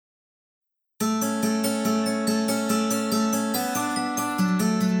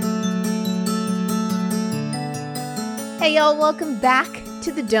Hey y'all, welcome back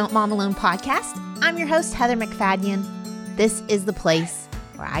to the Don't Mom Alone podcast. I'm your host, Heather McFadden. This is the place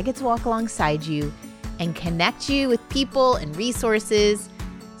where I get to walk alongside you and connect you with people and resources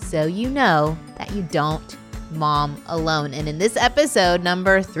so you know that you don't mom alone. And in this episode,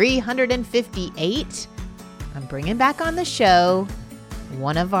 number 358, I'm bringing back on the show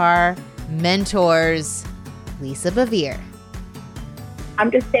one of our mentors, Lisa Bevere. I'm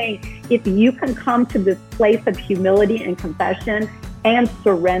just saying, if you can come to this place of humility and confession and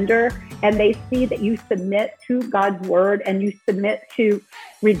surrender, and they see that you submit to God's word and you submit to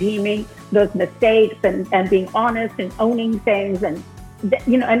redeeming those mistakes and being honest and owning things. And,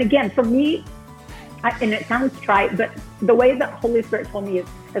 and again, for me, and it sounds trite, but the way that Holy Spirit told me is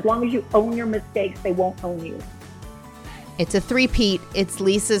as long as you own your mistakes, they won't own you. It's a three-peat. It's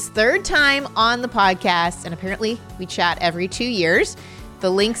Lisa's third time on the podcast, and apparently we chat every 2 years. The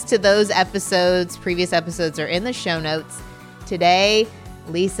links to those episodes, previous episodes, are in the show notes. Today,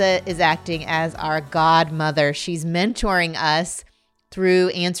 Lisa is acting as our godmother. She's mentoring us through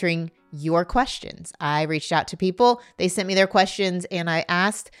answering your questions. I reached out to people. They sent me their questions, and I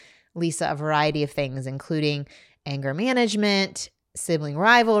asked Lisa a variety of things, including anger management, sibling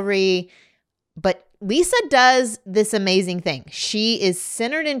rivalry. But Lisa does this amazing thing. She is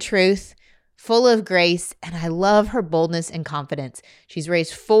centered in truth, full of grace, and I love her boldness and confidence. She's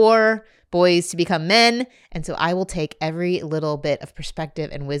raised 4 boys to become men, and so I will take every little bit of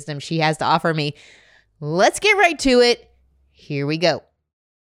perspective and wisdom she has to offer me. Let's get right to it. Here we go.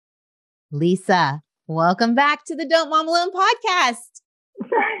 Lisa, welcome back to the Don't Mom Alone podcast.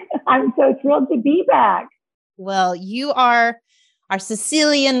 I'm so thrilled to be back. Well, you are our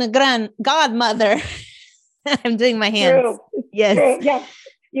Sicilian godmother. I'm doing my hands. True. Yes. True. Yeah.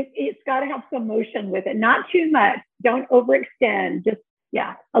 It's got to have some motion with it. Not too much. Don't overextend. Just,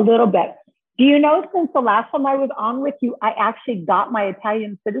 a little bit. Do you know, since the last time I was on with you, I actually got my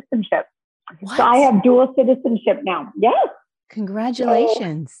Italian citizenship. What? So I have dual citizenship now. Yes.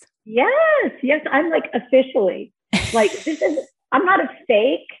 Congratulations. So, yes. I'm like officially, I'm not a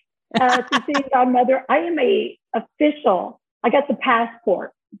fake Sicilian godmother. I am a official. I got the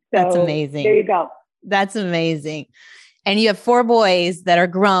passport. So that's amazing. There you go. That's amazing. And you have 4 boys that are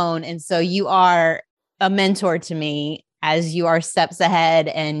grown. And so you are a mentor to me as you are steps ahead,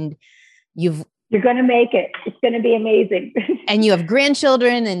 and you're going to make it. It's going to be amazing. And you have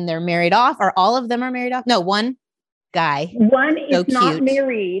grandchildren and they're married off, or all of them are married off? No, one guy. One so is not cute.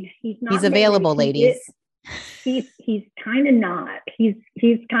 Married. He's available, ladies. He's kind of not. He's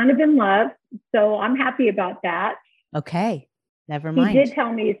kind of in love. So I'm happy about that. Okay. Never mind. He did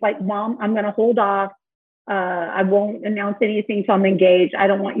tell me, it's like, Mom, I'm going to hold off. I won't announce anything till I'm engaged. I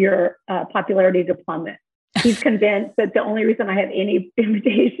don't want your popularity to plummet. He's convinced that the only reason I have any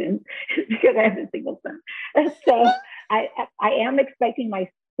invitations is because I have a single son. So I am expecting my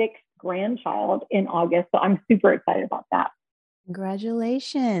 6th grandchild in August. So I'm super excited about that.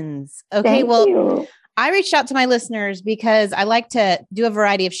 Congratulations. Okay. Thank you. I reached out to my listeners because I like to do a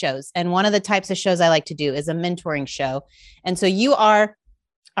variety of shows. And one of the types of shows I like to do is a mentoring show. And so you are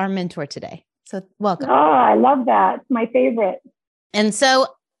our mentor today. So welcome. Oh, I love that. It's my favorite. And so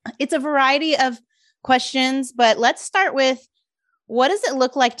it's a variety of questions, but let's start with, what does it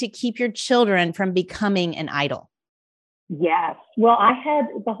look like to keep your children from becoming an idol? Yes. Well,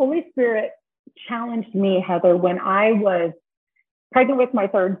 the Holy Spirit challenged me, Heather, when I was pregnant with my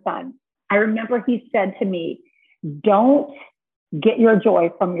 3rd son. I remember he said to me, don't get your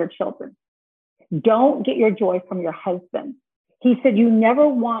joy from your children. Don't get your joy from your husband. He said, you never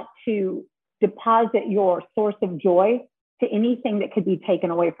want to deposit your source of joy to anything that could be taken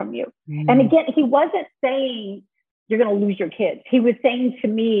away from you. And again, he wasn't saying you're going to lose your kids. He was saying to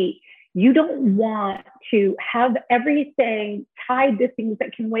me, you don't want to have everything tied to things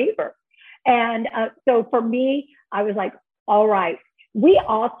that can waver. And so for me, I was like, all right. We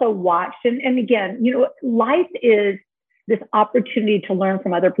also watched, and again, life is this opportunity to learn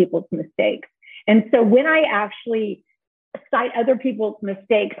from other people's mistakes. And so when I actually cite other people's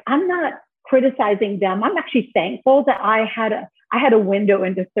mistakes, I'm not criticizing them. I'm actually thankful that I had a window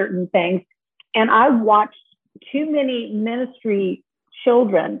into certain things. And I watched too many ministry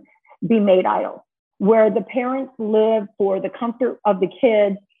children be made idols, where the parents live for the comfort of the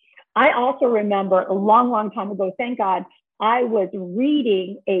kids. I also remember a long, long time ago, thank God, I was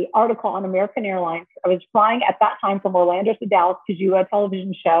reading an article on American Airlines. I was flying at that time from Orlando to Dallas to do a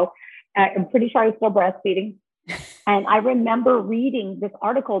television show. I'm pretty sure I was still breastfeeding. And I remember reading this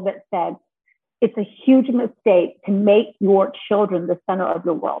article that said, it's a huge mistake to make your children the center of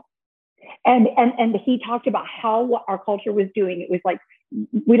your world. And he talked about how what our culture was doing. It was like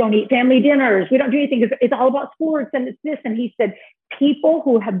we don't eat family dinners. We don't do anything. It's all about sports and it's this. And he said, people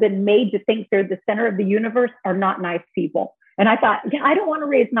who have been made to think they're the center of the universe are not nice people. And I thought, yeah, I don't want to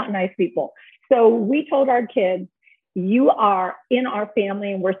raise not nice people. So we told our kids, you are in our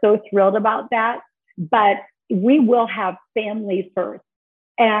family and we're so thrilled about that, but we will have family first.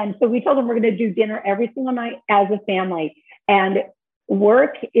 And so we told them we're going to do dinner every single night as a family. And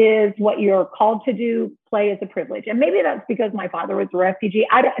work is what you're called to do. Play is a privilege. And maybe that's because my father was a refugee.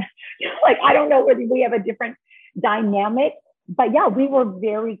 I don't know whether we have a different dynamic, but yeah, we were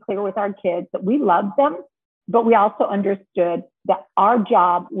very clear with our kids that we loved them, but we also understood that our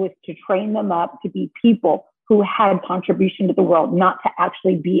job was to train them up to be people who had contribution to the world, not to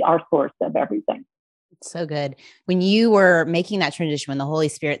actually be our source of everything. So good. When you were making that transition, when the Holy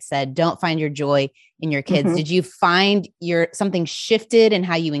Spirit said, don't find your joy in your kids, did you find something shifted in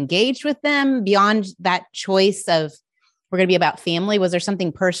how you engaged with them beyond that choice of we're going to be about family? Was there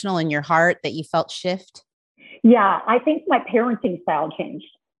something personal in your heart that you felt shift? Yeah, I think my parenting style changed.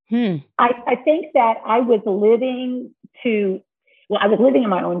 I think that I was living in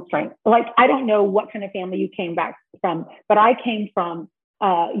my own strength. Like, I don't know what kind of family you came back from, but I came from,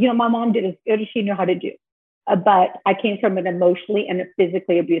 my mom did as good as she knew how to do. But I came from an emotionally and a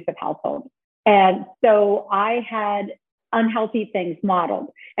physically abusive household. And so I had unhealthy things modeled.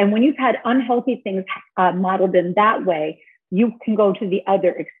 And when you've had unhealthy things modeled in that way, you can go to the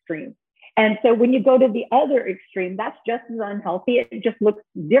other extreme. And so when you go to the other extreme, that's just as unhealthy. It just looks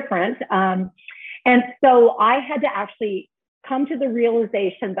different. And so I had to actually come to the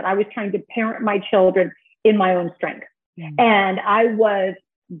realization that I was trying to parent my children in my own strength. And I was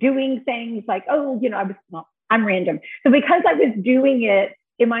doing things like, I'm random. So because I was doing it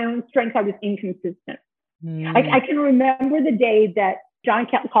in my own strength, I was inconsistent. I can remember the day that John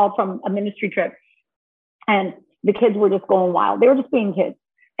called from a ministry trip and the kids were just going wild. They were just being kids.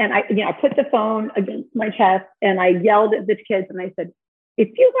 And I put the phone against my chest and I yelled at the kids and I said, if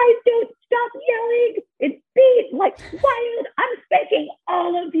you guys don't stop yelling and be like quiet, I'm spanking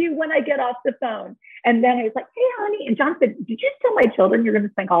all of you when I get off the phone. And then I was like, hey, honey. And John said, did you tell my children you're going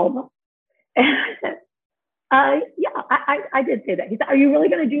to spank all of them? And I said, yeah, I did say that. He said, are you really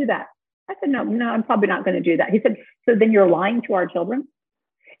going to do that? I said, no, I'm probably not going to do that. He said, so then you're lying to our children?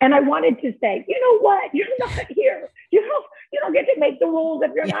 And I wanted to say, you know what? You're not here. You don't get to make the rules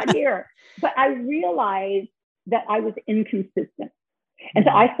if you're not here. But I realized that I was inconsistent. And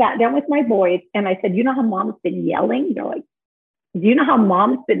so I sat down with my boys and I said, you know how mom's been yelling? They're like, do you know how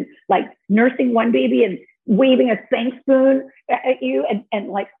mom's been like nursing one baby and waving a spank spoon at you and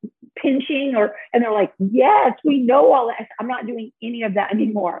like pinching and they're like, yes, we know all that. I said, I'm not doing any of that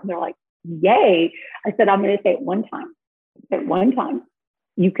anymore. And they're like, yay. I said, I'm going to say it one time. At one time.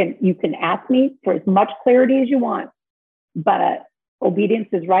 You can ask me for as much clarity as you want, but obedience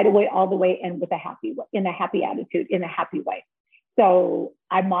is right away, all the way, and in a happy attitude, in a happy way. So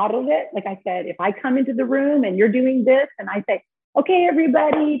I modeled it. Like I said, if I come into the room and you're doing this and I say, okay,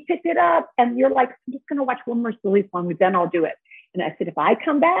 everybody, pick it up. And you're like, I'm just going to watch one more silly song, then I'll do it. And I said, if I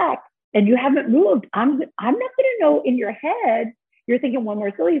come back and you haven't moved, I'm not going to know in your head, you're thinking one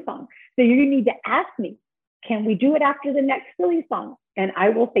more silly song. So you need to ask me, can we do it after the next silly song? And I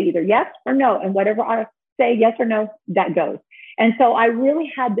will say either yes or no. And whatever I say, yes or no, that goes. And so I really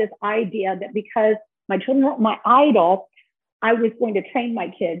had this idea that because my children were my idol, I was going to train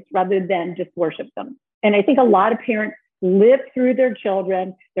my kids rather than just worship them. And I think a lot of parents live through their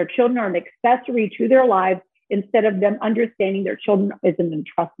children. Their children are an accessory to their lives instead of them understanding their children is an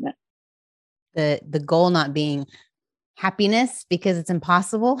entrustment. The goal not being happiness because it's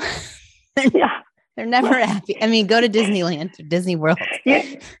impossible. Yeah. They're never happy. I mean, go to Disneyland or Disney World. Yeah.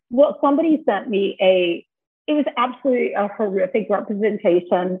 Well, somebody sent me it was absolutely a horrific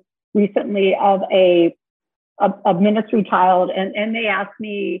representation recently of a ministry child. And they asked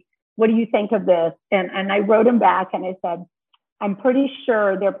me, what do you think of this? And I wrote them back and I said, I'm pretty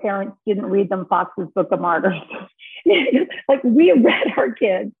sure their parents didn't read them Fox's Book of Martyrs. Like we read our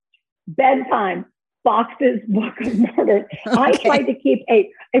kids bedtime, Fox's Book of Martyrs. Okay. I tried to keep a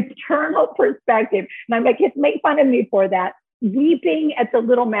eternal perspective. And my kids make fun of me for that, weeping at the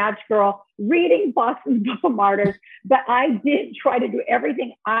little match girl, reading Fox's Book of Martyrs. But I did try to do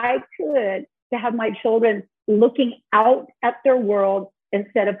everything I could to have my children looking out at their world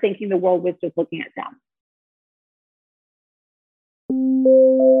instead of thinking the world was just looking at them.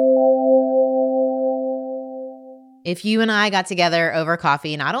 If you and I got together over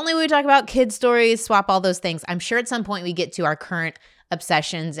coffee, not only would we talk about kid stories, swap all those things, I'm sure at some point we get to our current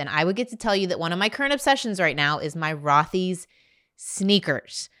obsessions. And I would get to tell you that one of my current obsessions right now is my Rothy's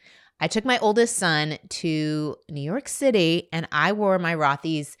sneakers. I took my oldest son to New York City and I wore my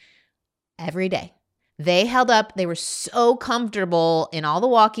Rothy's every day. They held up. They were so comfortable in all the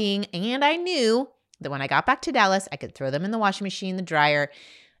walking. And I knew that when I got back to Dallas, I could throw them in the washing machine, the dryer,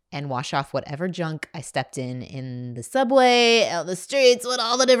 and wash off whatever junk I stepped in the subway, out the streets,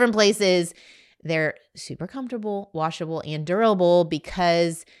 all the different places. They're super comfortable, washable, and durable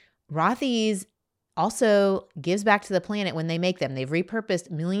because Rothy's also gives back to the planet when they make them. They've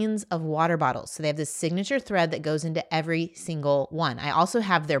repurposed millions of water bottles. So they have this signature thread that goes into every single one. I also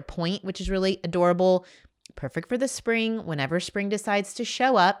have their point, which is really adorable, perfect for the spring, whenever spring decides to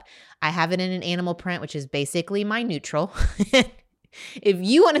show up. I have it in an animal print, which is basically my neutral. If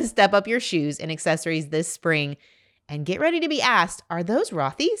you want to step up your shoes and accessories this spring and get ready to be asked, are those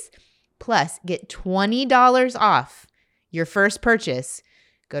Rothy's? Plus, get $20 off your first purchase.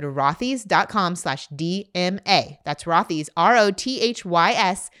 Go to rothys.com/DMA. That's Rothys,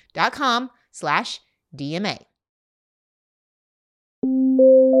 ROTHYS.com/DMA.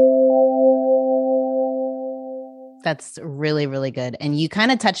 That's really, really good. And you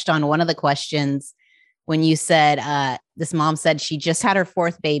kind of touched on one of the questions when you said, this mom said she just had her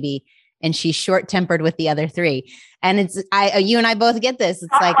fourth baby and she's short-tempered with the other three. And you and I both get this.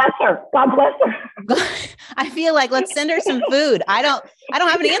 It's God bless her. God bless her. I feel like let's send her some food. I don't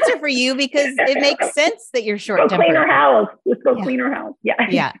have an answer for you because it makes sense that you're short-tempered. Go clean her house. Let's go clean her house. Yeah.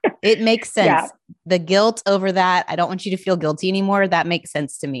 Yeah. It makes sense. Yeah. The guilt over that, I don't want you to feel guilty anymore. That makes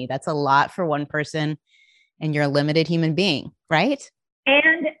sense to me. That's a lot for one person and you're a limited human being, right?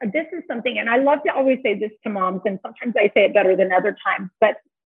 And this is something, and I love to always say this to moms, and sometimes I say it better than other times, but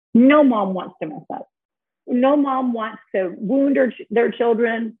no mom wants to mess up. No mom wants to wound their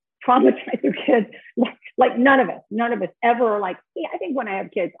children, traumatize their kids. Like none of us ever like, yeah, I think when I have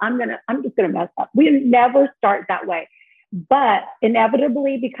kids, I'm just going to mess up. We never start that way. But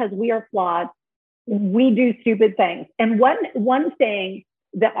inevitably, because we are flawed, we do stupid things. And one thing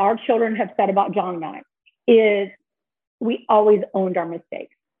that our children have said about John and I is we always owned our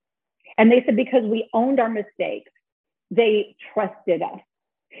mistakes. And they said because we owned our mistakes, they trusted us.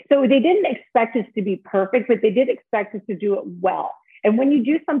 So they didn't expect us to be perfect, but they did expect us to do it well. And when you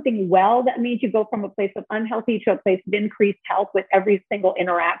do something well, that means you go from a place of unhealthy to a place of increased health with every single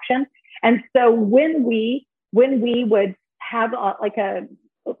interaction. And so when we would have a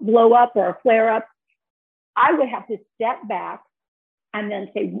blow up or a flare up, I would have to step back and then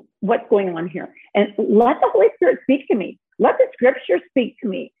say, what's going on here? And let the Holy Spirit speak to me. Let the scripture speak to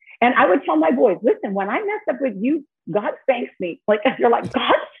me. And I would tell my boys, listen, when I mess up with you, God spanks me. Like, they're like,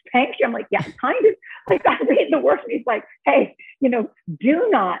 God spanks you? I'm like, yeah, kind of. Like, I read the word and he's like, hey, do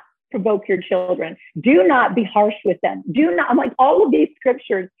not provoke your children. Do not be harsh with them. Do not, I'm like, all of these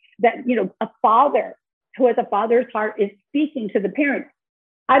scriptures that, a father who has a father's heart is speaking to the parents.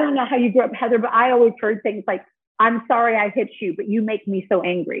 I don't know how you grew up, Heather, but I always heard things like, I'm sorry I hit you, but you make me so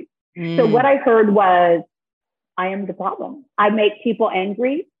angry. So what I heard was, I am the problem. I make people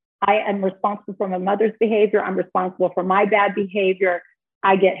angry. I am responsible for my mother's behavior. I'm responsible for my bad behavior.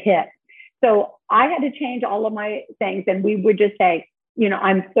 I get hit. So I had to change all of my things. And we would just say,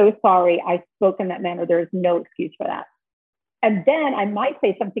 I'm so sorry I spoke in that manner. There's no excuse for that. And then I might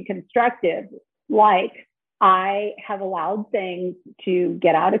say something constructive, like, I have allowed things to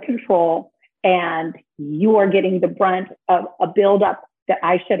get out of control and you are getting the brunt of a buildup that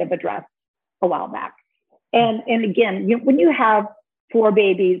I should have addressed a while back. And again, when you have 4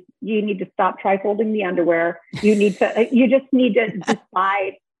 babies, you need to stop trifolding the underwear. You just need to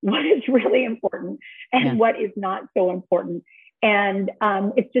decide what is really important and what is not so important. And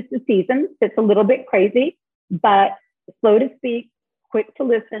it's just a season. It's a little bit crazy, but slow to speak, quick to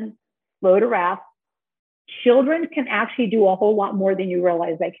listen, slow to wrath. Children can actually do a whole lot more than you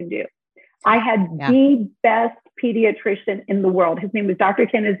realize they can do. I had the best pediatrician in the world. His name was Dr.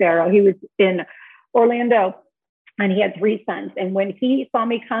 Canizero. He was in Orlando and he had 3 sons. And when he saw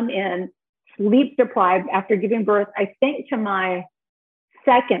me come in, sleep deprived after giving birth, I think to my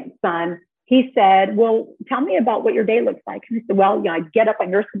second son, he said, well, tell me about what your day looks like. And I said, well, I get up, I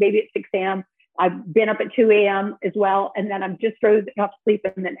nurse the baby at 6 a.m. I've been up at 2 a.m. as well. And then I'm just frozen off sleep.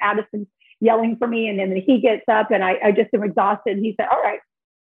 And then Addison's yelling for me. And then he gets up and I just am exhausted. And he said, all right.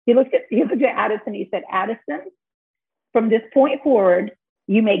 He looked at Addison. He said, Addison, from this point forward,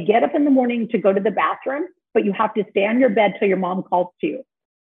 you may get up in the morning to go to the bathroom, but you have to stay on your bed till your mom calls to you.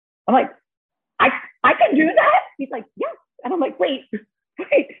 I'm like, I can do that? He's like, yes. And I'm like, wait.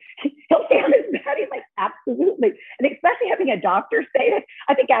 He'll stay on his bed. He's like, absolutely. And especially having a doctor say it,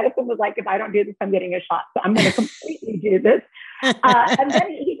 I think Addison was like, if I don't do this, I'm getting a shot. So I'm going to completely do this. And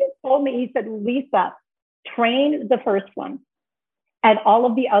then he just told me, he said, Lisa, train the first one. and all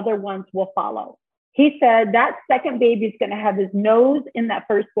of the other ones will follow. He said that second baby is going to have his nose in that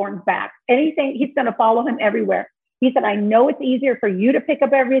firstborn's back. Anything, he's going to follow him everywhere. He said, I know it's easier for you to pick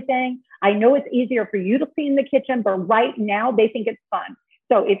up everything. I know it's easier for you to clean the kitchen, but right now they think it's fun.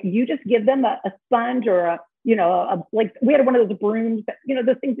 So if you just give them a sponge or like we had one of those brooms,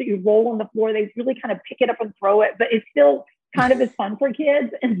 those things that you roll on the floor, they really kind of pick it up and throw it, but it's still kind of as fun for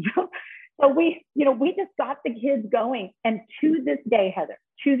kids. And so we just got the kids going. And to this day, Heather,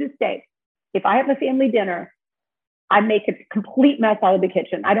 if I have a family dinner, I make a complete mess out of the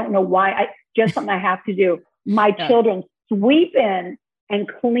kitchen. I don't know why. Just something I have to do. My children sweep in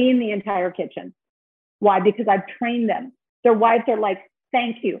and clean the entire kitchen. Why? Because I've trained them. Their wives are like,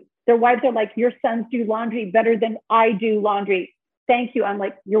 thank you. Their wives are like, your sons do laundry better than I do laundry. Thank you. I'm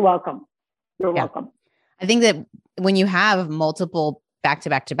like, you're welcome. You're welcome. I think that when you have multiple back to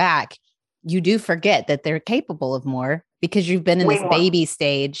back to back, you do forget that they're capable of more because you've been in this baby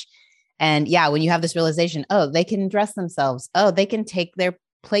stage. And when you have this realization, oh, they can dress themselves. Oh, they can take their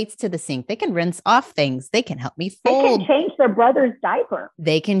plates to the sink. They can rinse off things. They can help me fold. They can change their brother's diaper.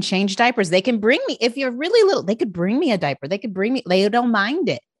 They can change diapers. They can bring me, if you're really little, they could bring me a diaper. They don't mind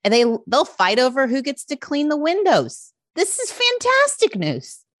it. And they'll fight over who gets to clean the windows. This is fantastic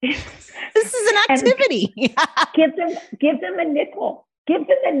news. This is an activity. Give them a nickel. Give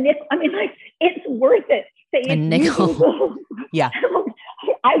them a nickel. I mean, like, it's worth it. Say a nickel.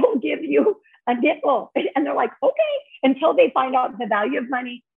 I will give you a nickel. And they're like, okay, until they find out the value of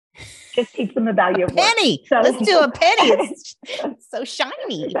money. Just teach them the value of penny. So, let's do a penny. It's so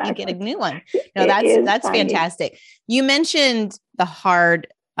shiny. Exactly. If you get a new one. No, that's fantastic. You mentioned the hard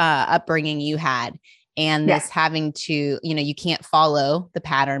upbringing you had and this having to, you can't follow the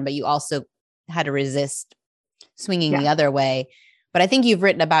pattern, but you also had to resist swinging the other way. But I think you've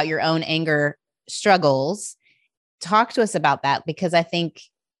written about your own anger struggles. Talk to us about that, because I think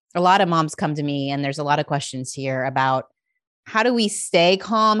a lot of moms come to me and there's a lot of questions here about how do we stay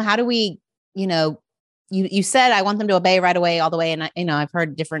calm? How do we, you said, I want them to obey right away, all the way. And I've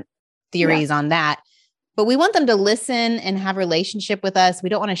heard different theories on that, but we want them to listen and have a relationship with us. We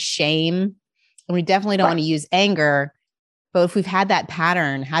don't want to shame, and we definitely don't want to use anger. But if we've had that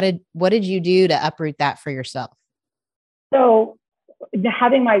pattern, what did you do to uproot that for yourself? So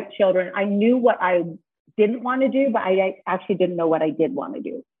having my children, I knew what I didn't want to do, but I actually didn't know what I did want to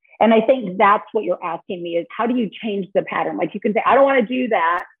do. And I think that's what you're asking me is, how do you change the pattern? Like, you can say, I don't want to do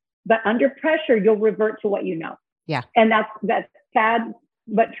that, but under pressure, you'll revert to what you know. Yeah. And that's sad,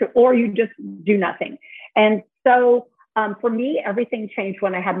 but true. Or you just do nothing. And so for me, everything changed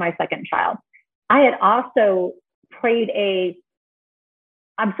when I had my second child. I had also prayed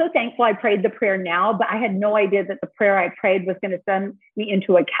I'm so thankful I prayed the prayer now, but I had no idea that the prayer I prayed was going to send me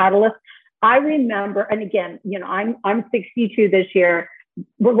into a catalyst. I remember, and again, I'm 62 this year.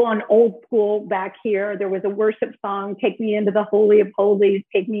 We're going old school back here. There was a worship song, take me into the Holy of Holies,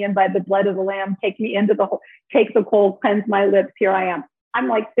 take me in by the blood of the Lamb, take me into take the coal, cleanse my lips, here I am. I'm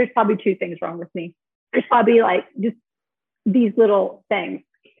like, there's probably two things wrong with me. There's probably like just these little things.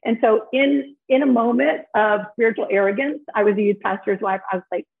 And so in a moment of spiritual arrogance, I was a youth pastor's wife. I was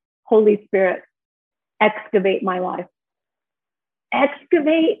like, Holy Spirit, excavate my life.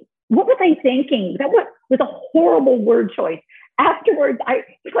 Excavate. What was I thinking? That was a horrible word choice. Afterwards, I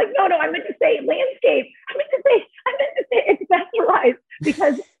was like, no, I meant to say landscape. I meant to say accessorize,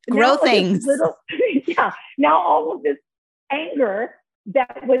 because grow things. Now all of this anger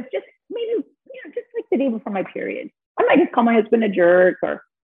that was just maybe, just like the day before my period. I might just call my husband a jerk, or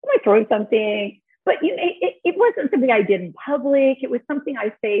I might throw something. But it wasn't something I did in public. It was something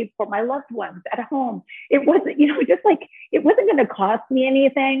I saved for my loved ones at home. It wasn't, just like, it wasn't going to cost me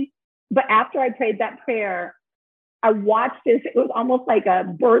anything. But after I prayed that prayer, I watched this. It was almost like a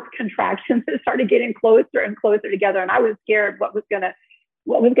birth contraction that started getting closer and closer together. And I was scared what was going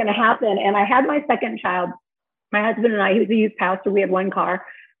to happen. And I had my second child. My husband and I, he was a youth pastor. We had one car.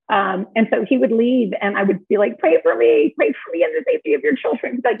 And so he would leave and I would be like, pray for me in the safety of your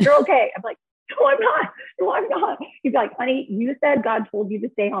children. He's like, you're okay. I'm like, no, I'm not. No, I'm not. He's like, honey, you said God told you to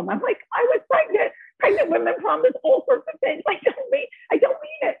stay home. I'm like, I was pregnant. Pregnant women promise all sorts of things. I don't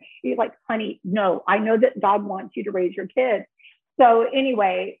mean it. He's like, honey, no, I know that God wants you to raise your kids. So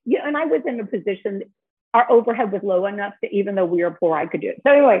anyway, and I was in a position, our overhead was low enough that even though we were poor, I could do it.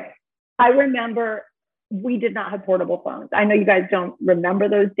 So anyway, I remember we did not have portable phones. I know you guys don't remember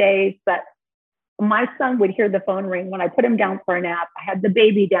those days, but my son would hear the phone ring when I put him down for a nap. I had the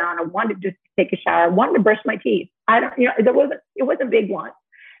baby down. I wanted to just take a shower. I wanted to brush my teeth. It wasn't a big one.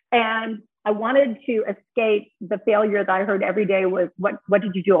 And I wanted to escape the failure that I heard every day was, what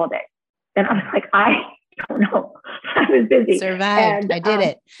did you do all day? And I was like, I don't know. I was busy. Survived. And, I did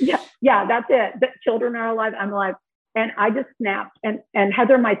it. Yeah, that's it. The children are alive. I'm alive. And I just snapped. And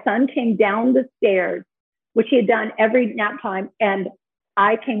Heather, my son, came down the stairs, which he had done every nap time. And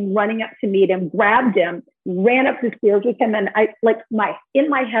I came running up to meet him, grabbed him, ran up the stairs with him. And in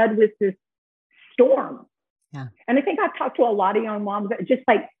my head was this storm. Yeah. And I think I've talked to a lot of young moms that just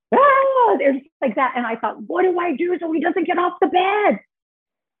like, they're just like that. And I thought, what do I do so he doesn't get off the bed?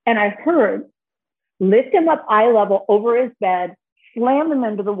 And I heard, lift him up eye level over his bed, slam him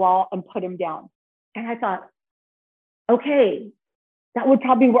into the wall, and put him down. And I thought, okay, that would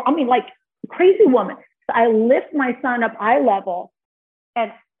probably work. I mean, like crazy woman. So I lift my son up eye level,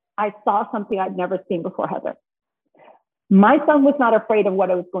 and I saw something I'd never seen before, Heather. My son was not afraid of what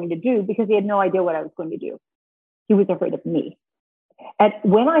I was going to do because he had no idea what I was going to do. He was afraid of me. And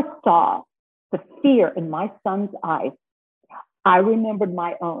when I saw the fear in my son's eyes, I remembered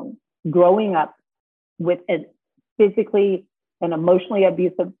my own growing up with a physically and emotionally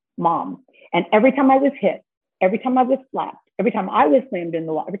abusive mom. And every time I was hit, every time I was slapped, every time I was slammed in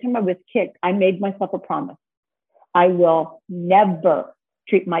the wall, every time I was kicked, I made myself a promise. I will never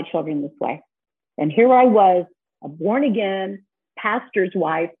treat my children this way. And here I was, a born again pastor's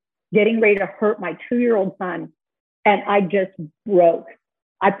wife, getting ready to hurt my 2-year-old son. And I just broke.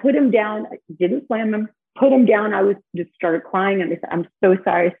 I put him down, didn't slam him, put him down. I was just started crying. And I said, I'm so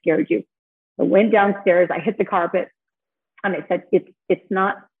sorry I scared you. I went downstairs, I hit the carpet, and I said, it's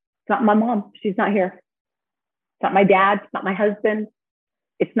not my mom. She's not here. It's not my dad. It's not my husband.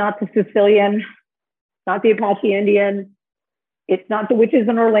 It's not the Sicilian. It's not the Apache Indian. It's not the witches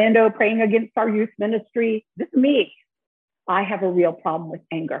in Orlando praying against our youth ministry. This is me. I have a real problem with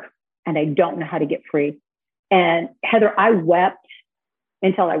anger, and I don't know how to get free. And Heather, I wept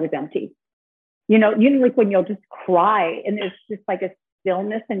until I was empty. You know, like when you'll just cry and there's just like a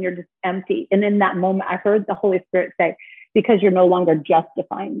stillness and you're just empty. And in that moment, I heard the Holy Spirit say, because you're no longer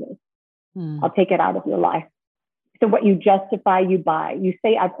justifying this, I'll take it out of your life. So what you justify, you buy. You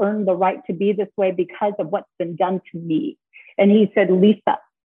say, I've earned the right to be this way because of what's been done to me. And he said, Lisa,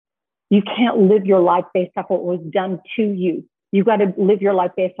 you can't live your life based off what was done to you. You got to live your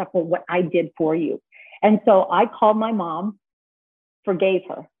life based off of what I did for you. And so I called my mom, forgave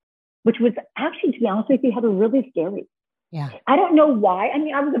her, which was actually, to be honest with you, Heather, really scary. Yeah. I don't know why. I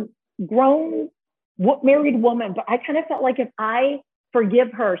mean, I was a grown married woman, but I kind of felt like if I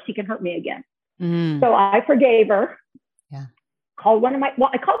forgive her, she can hurt me again. So I forgave her. Yeah. I called one of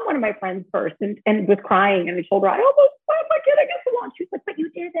my friends first and was crying, and I told her, I almost fired my kid against the wall. She was like, but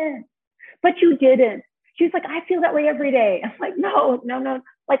you didn't. She was like, I feel that way every day. I'm like, no.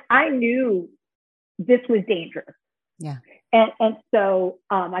 Like I knew this was dangerous. Yeah. And so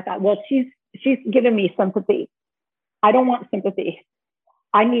I thought, well, she's given me sympathy. I don't want sympathy.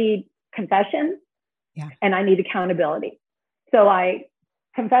 I need confession. Yeah. And I need accountability. So I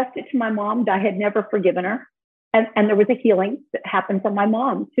confessed it to my mom that I had never forgiven her. And there was a healing that happened from my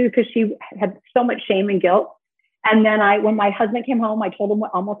mom too, because she had so much shame and guilt. And then when my husband came home, I told him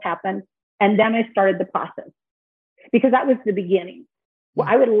what almost happened. And then I started the process, because that was the beginning. Well,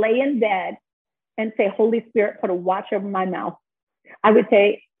 I would lay in bed and say, Holy Spirit, put a watch over my mouth. I would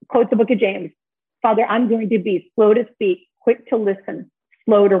say, quote the book of James, Father, I'm going to be slow to speak, quick to listen,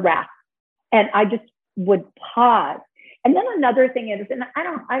 slow to wrath. And I just would pause. And then another thing is, and I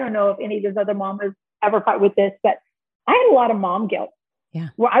don't know if any of those other mamas ever fight with this, but I had a lot of mom guilt. Yeah.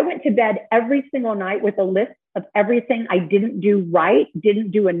 Where I went to bed every single night with a list of everything I didn't do right,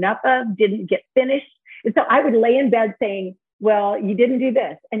 didn't do enough of, didn't get finished. And so I would lay in bed saying, well, you didn't do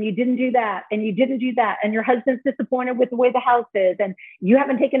this, and you didn't do that, and you didn't do that, and your husband's disappointed with the way the house is, and you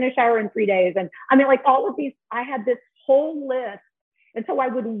haven't taken a shower in 3 days. And I mean, like all of these, I had this whole list. And so I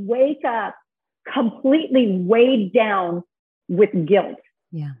would wake up completely weighed down with guilt.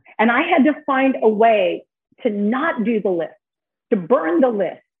 Yeah. And I had to find a way to not do the list, to burn the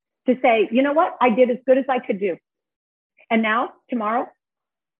list, to say, you know what? I did as good as I could do. And now tomorrow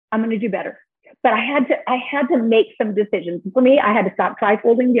I'm going to do better. But I had to make some decisions. For me, I had to stop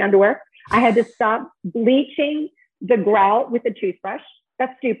tri-folding the underwear. I had to stop bleaching the grout with a toothbrush.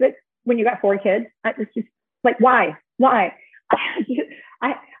 That's stupid when you got 4 kids. It's just like, why? I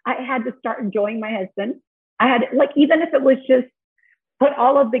had to start enjoying my husband. I had, like, even if it was just put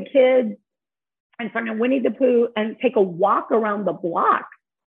all of the kids in front of Winnie the Pooh and take a walk around the block.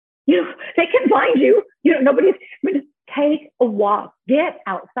 You know, they can find you. You know, just take a walk, get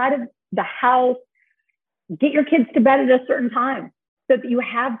outside of the house, get your kids to bed at a certain time so that you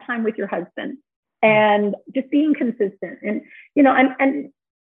have time with your husband, and just being consistent. And, you know, and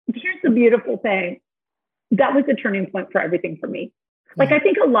here's the beautiful thing. That was the turning point for everything for me. Like, I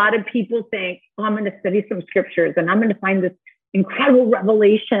think a lot of people think, oh, I'm going to study some scriptures and I'm going to find this incredible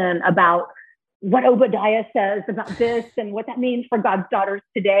revelation about what Obadiah says about this and what that means for God's daughters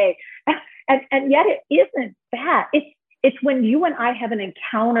today. And yet it isn't that. It's when you and I have an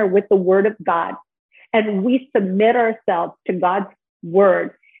encounter with the word of God and we submit ourselves to God's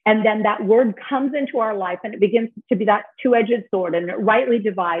word. And then that word comes into our life and it begins to be that two-edged sword, and it rightly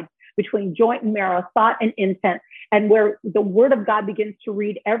divides between joint and marrow, thought and intent, and where the word of God begins to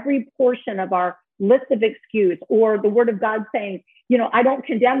read every portion of our list of excuse, or the word of God saying, I don't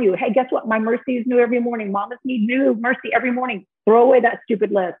condemn you. Hey, guess what? My mercy is new every morning. Mamas need new mercy every morning. Throw away that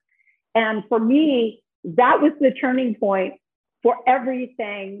stupid list. And for me, that was the turning point for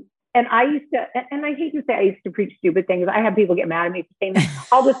everything. And I used to, and I hate to say I used to preach stupid things. I have people get mad at me for saying that.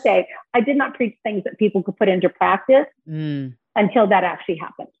 I'll just say I did not preach things that people could put into practice until that actually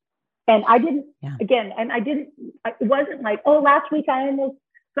happened. And I didn't, it wasn't like, oh, last week I almost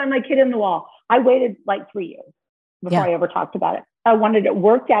sent my kid in the wall. I waited like 3 years before I ever talked about it. I wanted it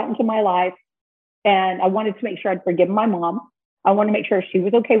worked out into my life. And I wanted to make sure I'd forgiven my mom. I wanted to make sure she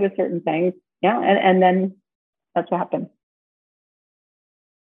was okay with certain things. Yeah. And then that's what happened.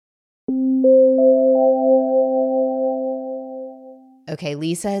 Okay,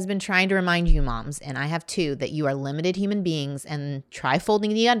 Lisa has been trying to remind you moms, and I have too, that you are limited human beings, and try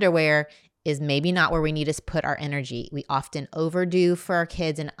folding the underwear is maybe not where we need to put our energy. We often overdo for our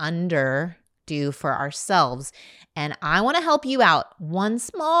kids and underdo for ourselves. And I want to help you out. One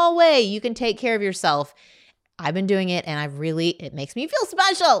small way you can take care of yourself. I've been doing it and it makes me feel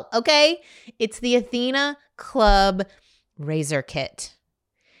special, okay? It's the Athena Club Razor Kit.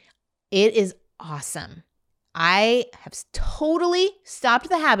 It is awesome. I have totally stopped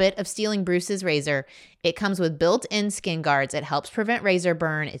the habit of stealing Bruce's razor. It comes with built-in skin guards. It helps prevent razor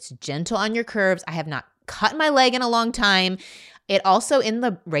burn. It's gentle on your curves. I have not cut my leg in a long time. It also, in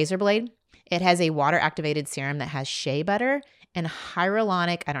the razor blade, it has a water-activated serum that has shea butter and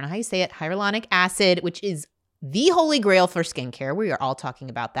hyaluronic, I don't know how you say it, hyaluronic acid, which is the holy grail for skincare. We are all talking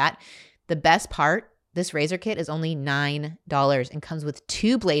about that. The best part, this razor kit is only $9 and comes with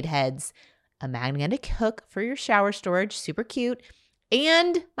 2 blade heads, a magnetic hook for your shower storage, super cute.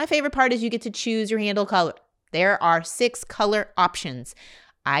 And my favorite part is you get to choose your handle color. There are 6 color options.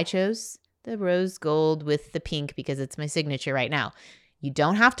 I chose the rose gold with the pink because it's my signature right now. You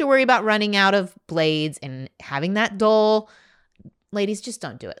don't have to worry about running out of blades and having that dull. Ladies, just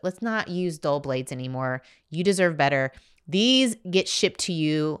don't do it. Let's not use dull blades anymore. You deserve better. These get shipped to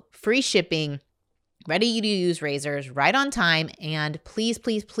you, free shipping, ready to use razors right on time. And please,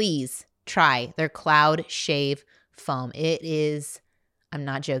 please, please try their Cloud Shave Foam. It is, I'm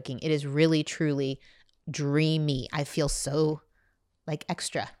not joking, it is really, truly dreamy. I feel so like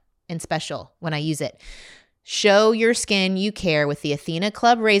extra and special when I use it. Show your skin you care with the Athena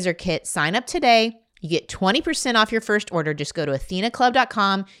Club Razor Kit. Sign up today. You get 20% off your first order. Just go to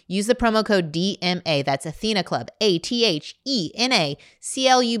athenaclub.com. Use the promo code DMA. That's Athena Club,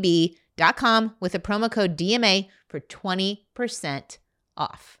 ATHENACLUB.com with the promo code DMA for 20%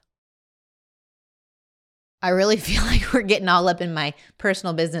 off. I really feel like we're getting all up in my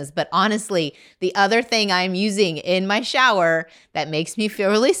personal business, but honestly, the other thing I'm using in my shower that makes me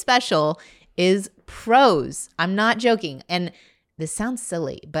feel really special is Prose. I'm not joking. And this sounds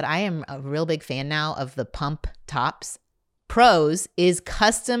silly, but I am a real big fan now of the pump tops. Prose is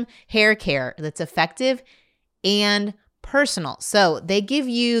custom hair care that's effective and personal. So they give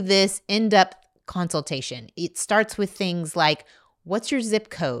you this in-depth consultation. It starts with things like, what's your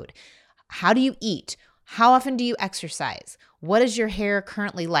zip code? How do you eat? How often do you exercise? What is your hair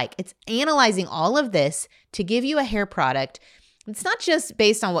currently like? It's analyzing all of this to give you a hair product. It's not just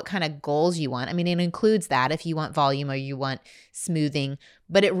based on what kind of goals you want. I mean, it includes that if you want volume or you want smoothing,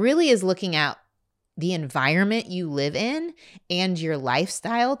 but it really is looking at the environment you live in and your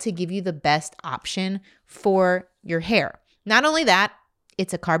lifestyle to give you the best option for your hair. Not only that,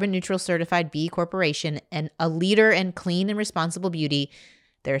 it's a carbon neutral certified B Corporation and a leader in clean and responsible beauty.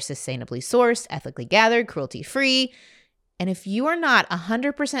 They're sustainably sourced, ethically gathered, cruelty-free. And if you are not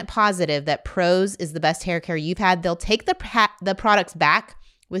 100% positive that Prose is the best hair care you've had, they'll take the products back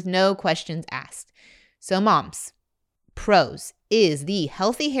with no questions asked. So moms, Prose is the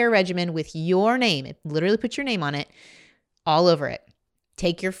healthy hair regimen with your name. It literally puts your name on it all over it.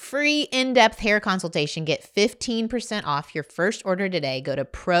 Take your free in-depth hair consultation. Get 15% off your first order today. Go to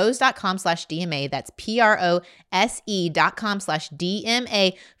prose.com/DMA. That's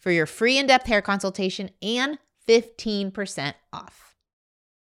prose.com/DMA for your free in-depth hair consultation and 15% off.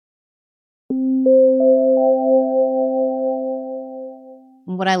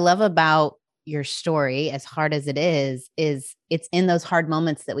 What I love about your story, as hard as it is it's in those hard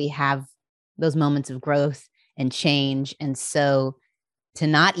moments that we have those moments of growth and change. And so to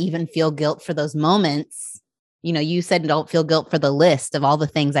not even feel guilt for those moments, you said don't feel guilt for the list of all the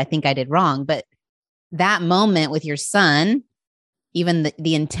things I think I did wrong, but that moment with your son, even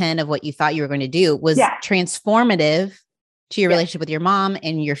the intent of what you thought you were going to do was transformative to your relationship with your mom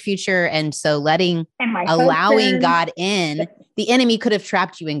and your future. And so allowing husband. God in, the enemy could have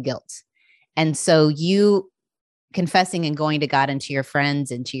trapped you in guilt. And so you confessing and going to God and to your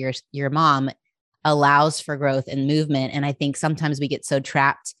friends and to your mom allows for growth and movement. And I think sometimes we get so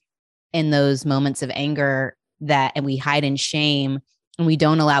trapped in those moments of anger and we hide in shame and we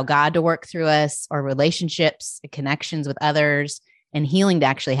don't allow God to work through us or relationships, connections with others, and healing to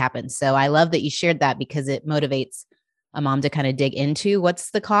actually happen. So I love that you shared that because it motivates a mom to kind of dig into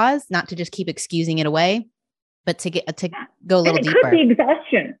what's the cause, not to just keep excusing it away, but to go a little deeper. It could be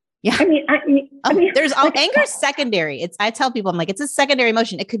exhaustion. Yeah. I mean, there's anger is secondary. I tell people, I'm like, it's a secondary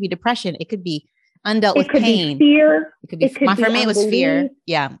emotion. It could be depression. It could be undealt with pain. It could be fear. It could be, for me, it was fear.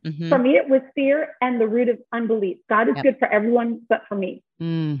 Yeah. Mm-hmm. For me, it was fear and the root of unbelief. God is good for everyone, but for me.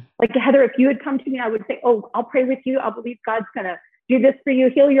 Like Heather, if you had come to me, I would say, oh, I'll pray with you. I'll believe God's going to do this for you,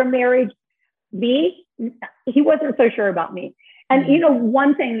 heal your marriage. He wasn't so sure about me. And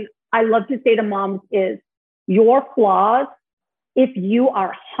one thing I love to say to moms is your flaws, if you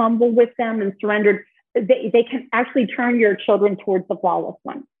are humble with them and surrendered, they can actually turn your children towards the flawless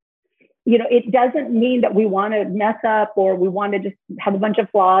one. It doesn't mean that we want to mess up or we want to just have a bunch of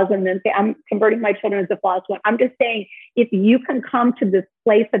flaws and then say, I'm converting my children as the flawless one. I'm just saying, if you can come to this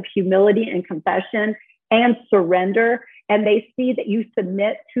place of humility and confession and surrender, and they see that you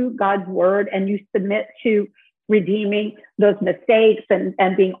submit to God's word and you submit to redeeming those mistakes and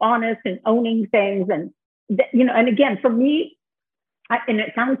being honest and owning things. And, and again, for me, and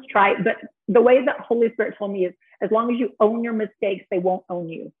it sounds trite, but the way that Holy Spirit told me is as long as you own your mistakes, they won't own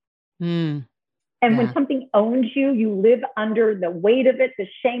you. And when something owns you, you live under the weight of it, the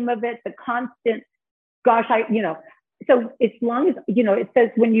shame of it, the constant, so as long as, it says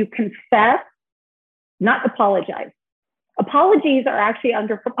when you confess, not apologize. Apologies are actually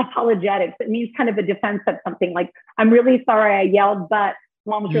under apologetics. It means kind of a defense of something like, I'm really sorry I yelled, but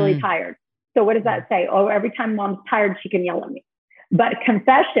mom's really tired. So what does that say? Oh, every time mom's tired, she can yell at me. But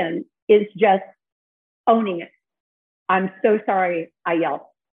confession is just owning it. I'm so sorry I yelled.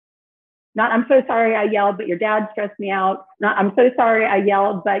 Not, I'm so sorry I yelled, but your dad stressed me out. Not, I'm so sorry I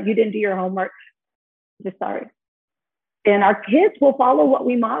yelled, but you didn't do your homework. Just sorry. And our kids will follow what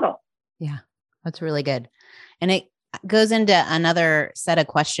we model. Yeah, that's really good. And it goes into another set of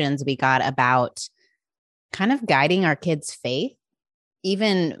questions we got about kind of guiding our kids' faith,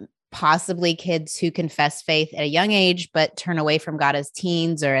 even possibly kids who confess faith at a young age, but turn away from God as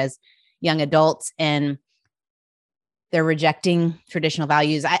teens or as young adults, and they're rejecting traditional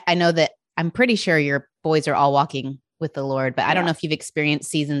values. I know that I'm pretty sure your boys are all walking with the Lord, but I don't know if you've experienced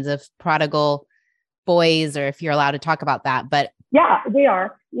seasons of prodigal boys or if you're allowed to talk about that, but yeah, we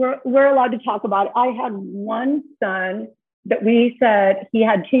are. We're allowed to talk about it. I had one son that we said he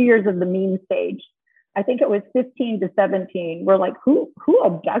had 2 years of the mean stage. I think it was 15 to 17. We're like, who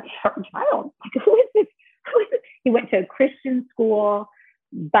abducts our child? Like, who is this? He went to a Christian school,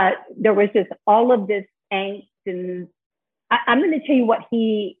 but there was just all of this angst. And I'm going to tell you what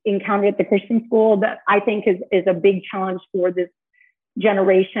he encountered at the Christian school that I think is a big challenge for this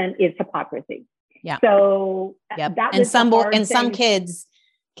generation is hypocrisy. Yeah. So that was some kids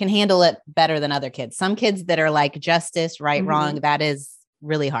can handle it better than other kids. Some kids that are like justice, right, wrong, that is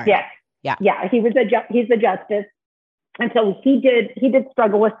really hard. Yes. Yeah. Yeah. He's a justice. And so he did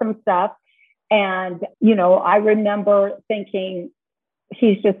struggle with some stuff. And, I remember thinking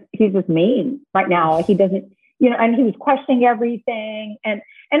he's just mean right now. He doesn't, and he was questioning everything. And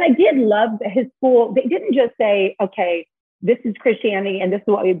I did love his school. They didn't just say, okay, this is Christianity and this is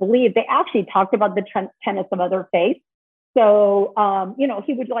what we believe. They actually talked about the tenets of other faiths. So,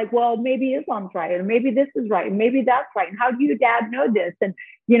 he would like, well, maybe Islam's right, or maybe this is right, and maybe that's right. And how do you, Dad, know this? And,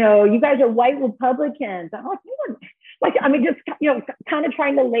 you guys are white Republicans. I'm like, just, kind of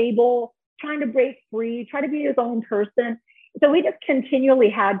trying to label, trying to break free, try to be his own person. So we just continually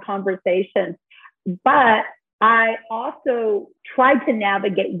had conversations. But I also tried to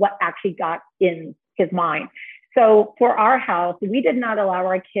navigate what actually got in his mind. So for our house, we did not allow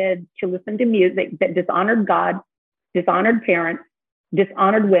our kids to listen to music that dishonored God, dishonored parents,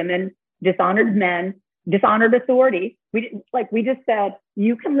 dishonored women, dishonored men, dishonored authority. We just said,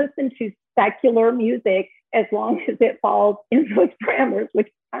 you can listen to secular music as long as it falls in those parameters, which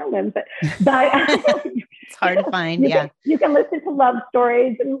I don't know, but It's hard to find. You can listen to love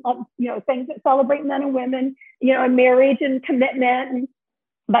stories and, things that celebrate men and women, and marriage and commitment.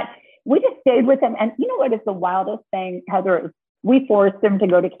 But we just stayed with him. And you know what is the wildest thing, Heather, is we forced him to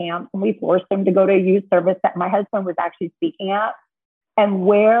go to camp and we forced him to go to a youth service that my husband was actually speaking at, and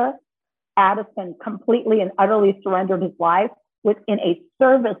where Addison completely and utterly surrendered his life was in a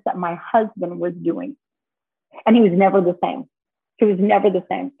service that my husband was doing. And he was never the same. He was never the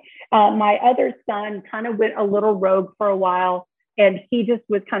same. My other son kind of went a little rogue for a while, and he just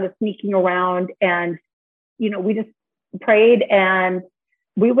was kind of sneaking around. And, we just prayed, and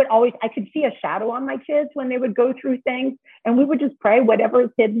we would always, I could see a shadow on my kids when they would go through things, and we would just pray whatever is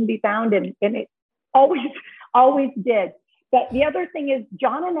hidden be found. And it always did. But the other thing is,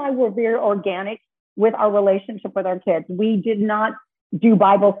 John and I were very organic with our relationship with our kids. We did not do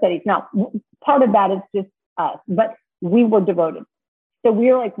Bible studies. Now, part of that is just us, but we were devoted. So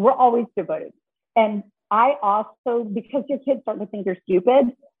we were like, we're always devoted. And I also, because your kids start to think you're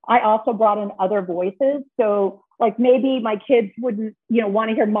stupid, I also brought in other voices. So like maybe my kids wouldn't, want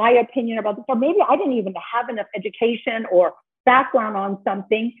to hear my opinion about this, or maybe I didn't even have enough education or background on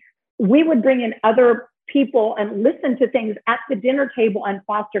something. We would bring in other people and listen to things at the dinner table and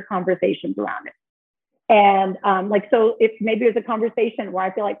foster conversations around it. And so if maybe there's a conversation where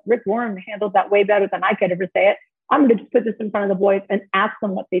I feel like Rick Warren handled that way better than I could ever say it, I'm going to just put this in front of the boys and ask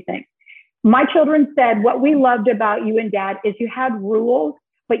them what they think. My children said, what we loved about you and Dad is you had rules,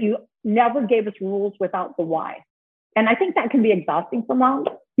 but you never gave us rules without the why. And I think that can be exhausting for moms.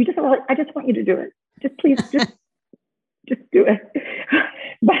 You just are like, I just want you to do it. Just please, just do it.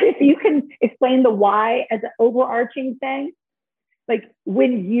 But if you can explain the why as an overarching thing, like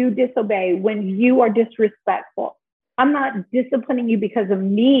when you disobey, when you are disrespectful, I'm not disciplining you because of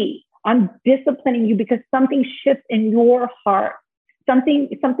me. I'm disciplining you because something shifts in your heart.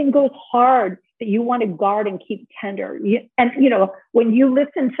 Something goes hard that you want to guard and keep tender. When you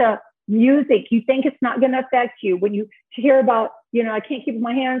listen to music, you think it's not going to affect you. When you hear about, I can't keep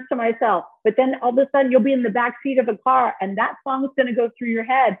my hands to myself, but then all of a sudden you'll be in the back seat of a car and that song is going to go through your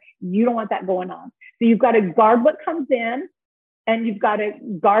head. You don't want that going on. So you've got to guard what comes in and you've got to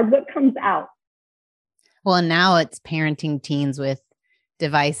guard what comes out. Well, and now it's parenting teens with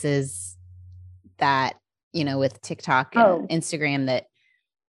devices that, with TikTok and Instagram, that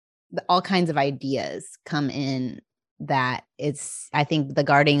all kinds of ideas come in. That it's, I think, the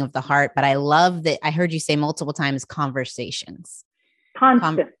guarding of the heart. But I love that I heard you say multiple times, conversations.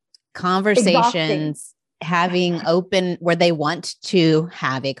 Conversations, having open where they want to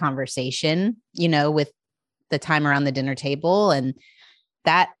have a conversation, with the time around the dinner table. And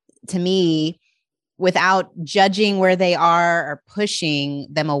that, to me, without judging where they are or pushing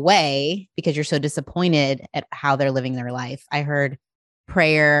them away because you're so disappointed at how they're living their life. I heard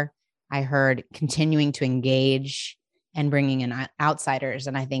prayer. I heard continuing to engage and bringing in outsiders.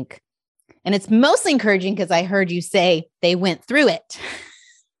 And I think, and it's mostly encouraging because I heard you say they went through it.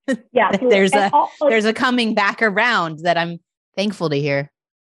 Yeah. there's a coming back around that I'm thankful to hear.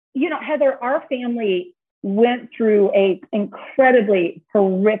 Heather, our family went through a incredibly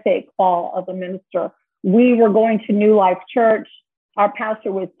horrific fall of a minister. We were going to New Life Church. Our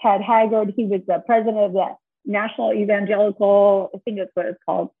pastor was Ted Haggard. He was the president of the National Evangelical, I think that's what it's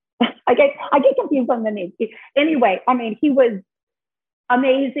called. I get confused on the names. Anyway, he was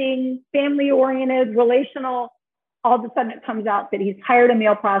amazing, family-oriented, relational. All of a sudden it comes out that he's hired a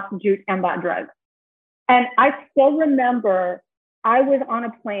male prostitute and bought drugs. And I still remember I was on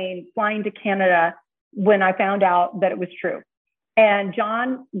a plane flying to Canada when I found out that it was true. And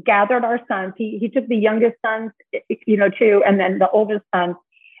John gathered our sons. He took the youngest sons, too, and then the oldest son.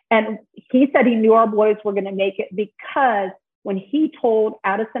 And he said he knew our boys were going to make it because when he told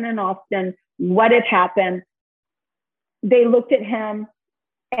Addison and Austin what had happened, they looked at him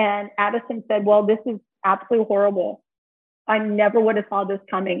and Addison said, well, this is absolutely horrible. I never would have saw this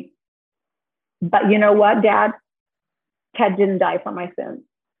coming. But you know what, Dad? Ted didn't die for my sins.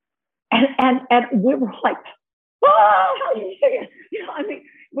 And we were like, oh, how do you say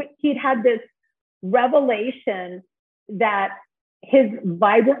it? He'd had this revelation that his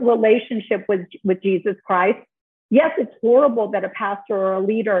vibrant relationship with Jesus Christ. Yes, it's horrible that a pastor or a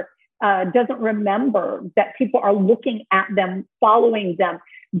leader doesn't remember that people are looking at them, following them.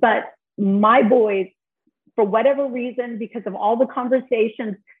 But my boys, for whatever reason, because of all the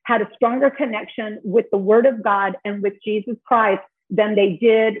conversations, had a stronger connection with the Word of God and with Jesus Christ than they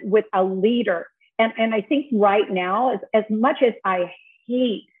did with a leader. And I think right now, as much as I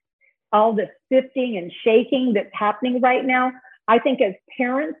hate all the sifting and shaking that's happening right now, I think as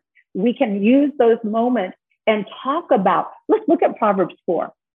parents, we can use those moments and talk about, let's look at Proverbs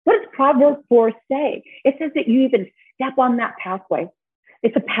 4. What does Proverbs 4 say? It says that you even step on that pathway.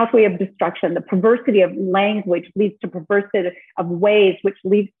 It's a pathway of destruction. The perversity of language leads to perversity of ways, which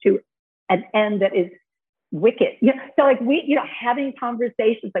leads to an end that is wicked. So like having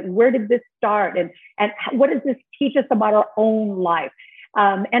conversations like, where did this start? And what does this teach us about our own life?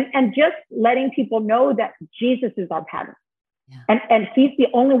 And just letting people know that Jesus is our pattern. Yeah. And he's the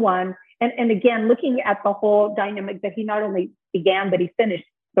only one. And again, looking at the whole dynamic that he not only began, but he finished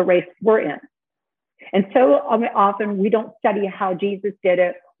the race we're in. And so often we don't study how Jesus did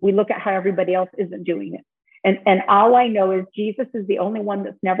it. We look at how everybody else isn't doing it. And all I know is Jesus is the only one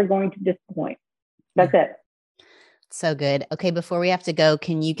that's never going to disappoint. That's it. So good. Okay, before we have to go,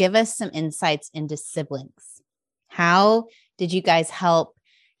 can you give us some insights into siblings? How did you guys help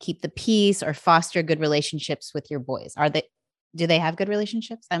keep the peace or foster good relationships with your boys? Do they have good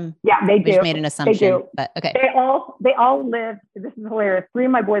relationships? Yeah, they do. Just made an assumption, they do. But okay. They all lived. This is hilarious. 3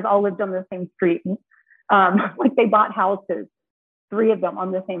 of my boys all lived on the same street. Like they bought houses, 3 of them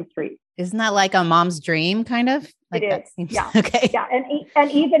on the same street. Isn't that like a mom's dream, kind of? Like it is. Seems, yeah. Okay. Yeah,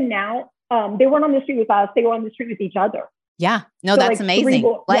 and even now, they weren't on the street with us. They were on the street with each other. Yeah. No, so that's like amazing.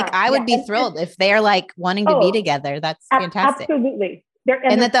 I would be thrilled if they're like wanting to be together. That's fantastic. Absolutely.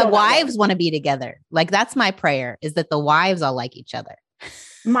 And that the wives want to be together. Like that's my prayer, is that the wives all like each other.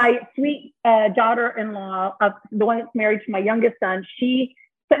 My sweet daughter-in-law, the one that's married to my youngest son, she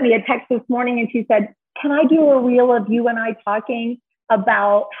sent me a text this morning and she said, "Can I do a reel of you and I talking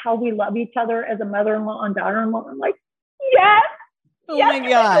about how we love each other as a mother-in-law and daughter-in-law?" I'm like, yes. Oh my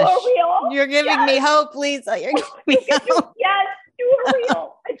gosh. You're giving me hope, Lisa. You're giving me hope. Yes, do a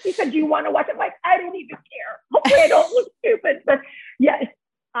reel. And she said, "Do you want to watch it?" I'm like, I don't even care. Hopefully I don't look stupid. But yes,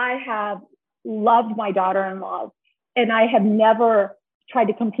 I have loved my daughter-in-laws, and I have never tried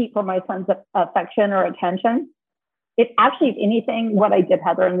to compete for my son's affection or attention. It actually, if anything, what I did,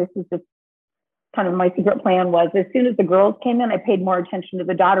 Heather, and this is just kind of my secret plan, was as soon as the girls came in, I paid more attention to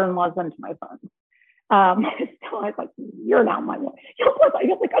the daughter-in-laws than to my sons. So I was like, "You're not my one." I was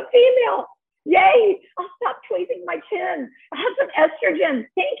like, "I'm female. Yay. I'll stop tweezing my chin. I have some estrogen.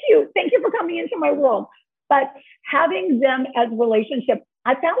 Thank you. Thank you for coming into my world." But having them as relationships,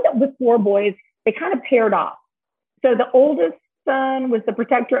 I found that with 4 boys, they kind of paired off. So the oldest son was the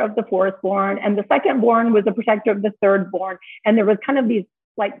protector of the 4th born, and the 2nd born was the protector of the 3rd born. And there was kind of these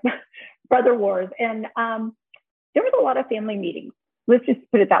like brother wars. And there was a lot of family meetings. Let's just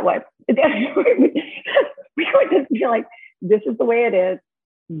put it that way. We would just be like, this is the way it is.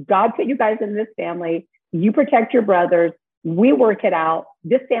 God put you guys in this family. You protect your brothers. We work it out.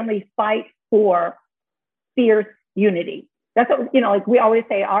 This family fights for fierce unity. That's what, like we always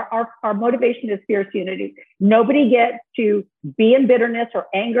say, our motivation is fierce unity. Nobody gets to be in bitterness or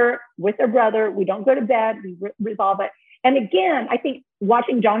anger with their brother. We don't go to bed. We resolve it. And again, I think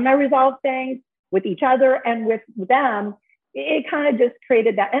watching John and I resolve things with each other and with them, it kind of just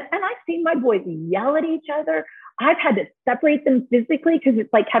created that. And I've seen my boys yell at each other. I've had to separate them physically because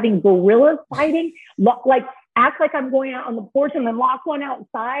it's like having gorillas fighting, like act like I'm going out on the porch and then lock one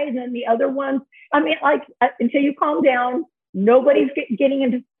outside and then the other one. I mean, like until you calm down, nobody's getting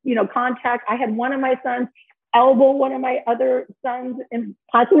into, contact. I had one of my sons elbow one of my other sons and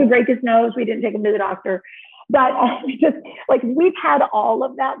possibly break his nose. We didn't take him to the doctor, but just like we've had all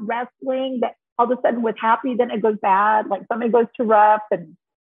of that wrestling that all of a sudden was happy, then it goes bad. Like something goes too rough.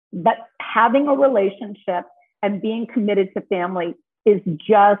 But having a relationship and being committed to family is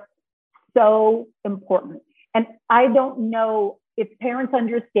just so important. And I don't know if parents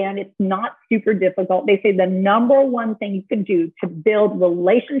understand, it's not super difficult. They say the number one thing you can do to build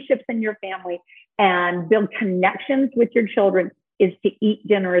relationships in your family and build connections with your children is to eat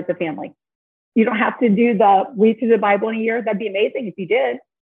dinner as a family. You don't have to read through the Bible in a year. That'd be amazing if you did.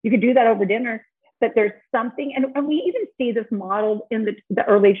 You could do that over dinner. But there's something, and we even see this modeled in the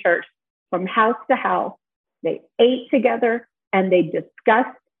early church, from house to house. They ate together and they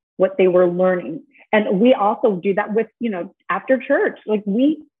discussed what they were learning. And we also do that with, after church. Like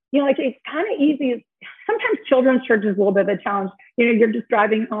it's kind of easy. Sometimes children's church is a little bit of a challenge. You're just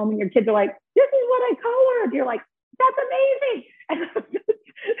driving home and your kids are like, "This is what I co-learned." You're like, "That's amazing." And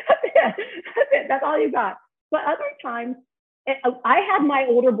that's it. That's all you got. But other times, I had my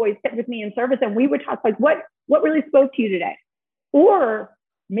older boys sit with me in service and we would talk like, what really spoke to you today? Or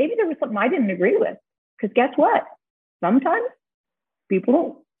maybe there was something I didn't agree with. Because guess what? Sometimes people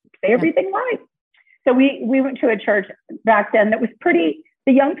don't say everything right. So we went to a church back then that was pretty,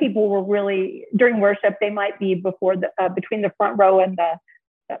 the young people were really, during worship, they might be between the front row and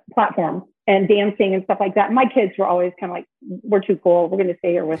the platform and dancing and stuff like that. My kids were always kind of like, "We're too cool. We're going to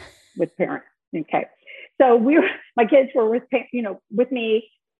stay here with parents." Okay. So my kids were with me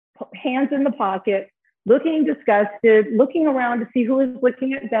hands in the pocket, looking disgusted, looking around to see who was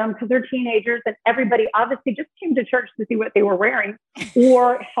looking at them because they're teenagers, and everybody obviously just came to church to see what they were wearing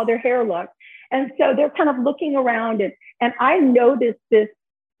or how their hair looked. And so they're kind of looking around, and I noticed this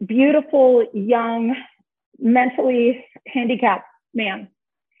beautiful, young, mentally handicapped man.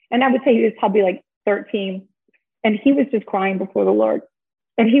 And I would say he was probably like 13. And he was just crying before the Lord.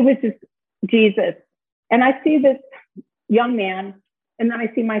 And he was just Jesus. And I see this young man, and then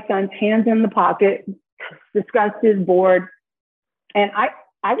I see my son's hands in the pocket, disgusted, bored. And I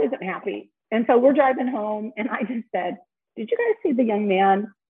wasn't happy. And so we're driving home, and I just said, did you guys see the young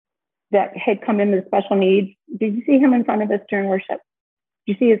man that had come in with special needs? Did you see him in front of us during worship?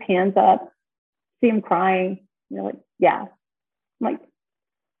 Did you see his hands up? See him crying? And they're like, yeah. I'm like,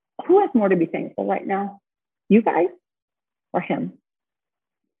 who has more to be thankful right now? You guys or him?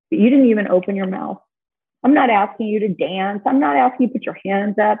 But you didn't even open your mouth. I'm not asking you to dance. I'm not asking you to put your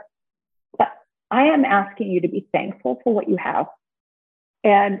hands up. But I am asking you to be thankful for what you have.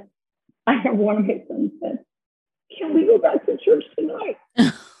 And I remember one of my sons said, can we go back to church tonight?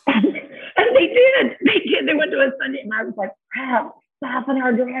 And they did. They did. They went to a Sunday, and I was like, crap, half an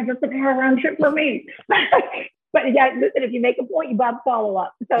hour drive, just an hour round trip for me. But yeah, listen, if you make a point, you got to follow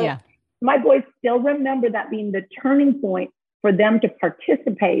up. So yeah. My boys still remember that being the turning point for them to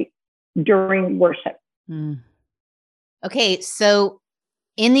participate during worship. Mm. Okay, so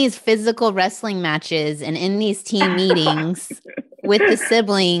in these physical wrestling matches and in these team meetings with the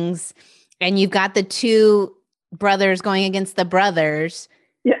siblings, and you've got the two brothers going against the brothers.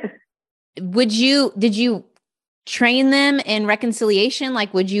 Yes. Did you train them in reconciliation?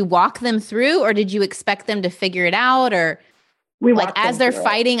 Like, would you walk them through, or did you expect them to figure it out? Or like as they're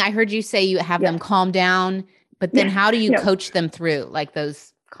fighting, I heard you say you have them calm down, but then how do you coach them through like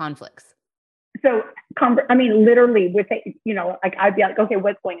those conflicts? So, literally with it, like I'd be like, okay,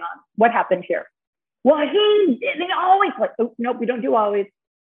 what's going on? What happened here? Well, they always like, oh, nope, we don't do always.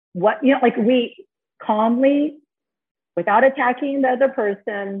 What, like we calmly, without attacking the other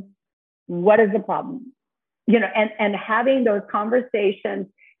person, what is the problem? And having those conversations,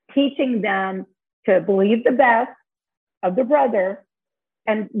 teaching them to believe the best of the brother.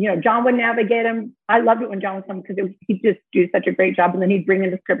 And, John would navigate him. I loved it when John was home because he'd just do such a great job. And then he'd bring in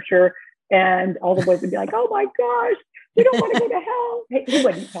the scripture, and all the boys would be like, oh my gosh, we don't want to go to hell. He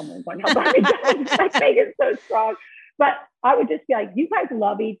wouldn't tell me he wasn't going to hell. I think it's so strong. But I would just be like, you guys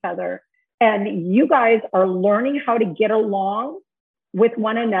love each other, and you guys are learning how to get along with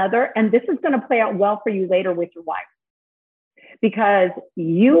one another. And this is going to play out well for you later with your wife, because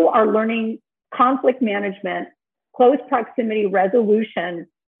you are learning conflict management, close proximity resolution,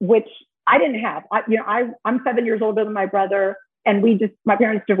 which I didn't have. I'm 7 years older than my brother, and my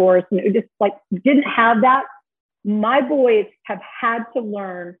parents divorced, and it just like didn't have that. My boys have had to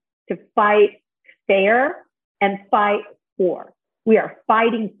learn to fight fair and fight for. We are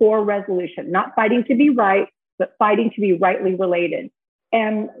fighting for resolution, not fighting to be right, but fighting to be rightly related.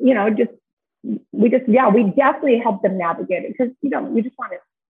 And, we definitely help them navigate it, because, we just want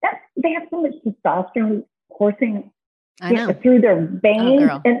to, they have so much testosterone coursing through their veins.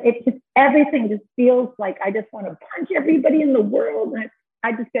 And it just, everything just feels like I just want to punch everybody in the world. And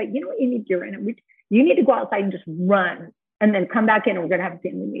I just go, you know what you need to do right now? You need to go outside and just run, and then come back in, and we're going to have a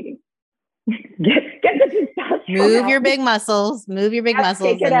family meeting. get the testosterone Move out. your big muscles. Move your big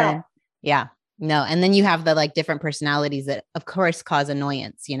muscles. And then you have the like different personalities that of course cause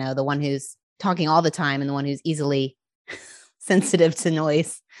annoyance, the one who's talking all the time and the one who's easily sensitive to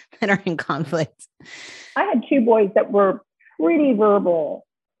noise that are in conflict. I had two boys that were pretty verbal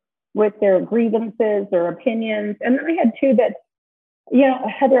with their grievances, their opinions. And then I had two that,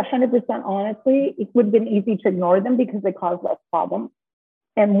 Heather, 100% honestly, it would have been easy to ignore them because they caused less problems.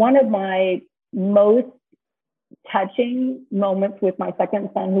 And one of my most touching moments with my second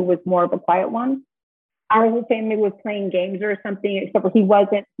son, who was more of a quiet one, our whole family was playing games or something, except for he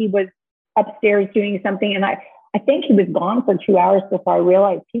wasn't. He was upstairs doing something. And I think he was gone for 2 hours before I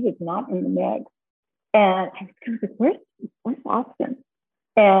realized he was not in the mix. And I was kind of like, where's Austin?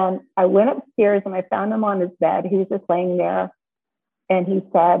 And I went upstairs and I found him on his bed. He was just laying there. And he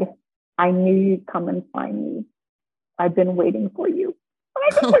said, I knew you'd come and find me. I've been waiting for you. And I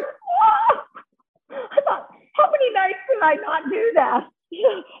just like, whoa! I thought, how many nights did I not do that?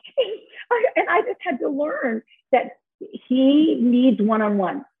 And I just had to learn that he needs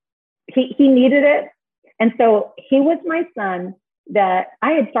one-on-one. He needed it. And so he was my son that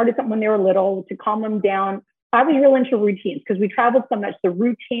I had started something when they were little to calm them down. I was real into routines because we traveled so much. The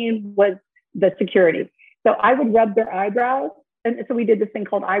routine was the security. So I would rub their eyebrows. And so we did this thing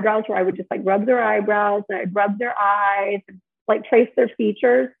called eyebrows, where I would just like rub their eyebrows, and I'd rub their eyes and like trace their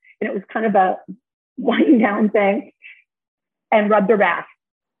features. and it was kind of a wind down thing, and rub their back.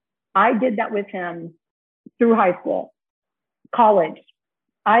 I did that with him through high school, college.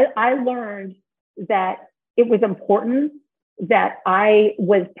 I learned that it was important that I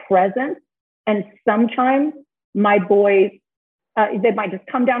was present, and sometimes my boys, they might just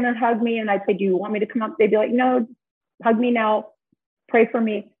come down and hug me, and I'd say, do you want me to come up? They'd be like, no, hug me now, pray for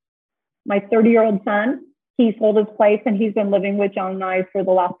me. My 30-year-old son, he's sold his place, and he's been living with John and I for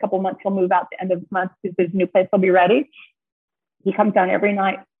the last couple of months. He'll move out the end of the month because his new place will be ready. He comes down every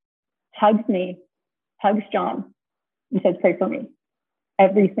night, hugs me, hugs John, and says, pray for me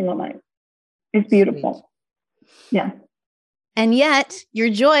every single night. It's beautiful. Sweet. Yeah. And yet your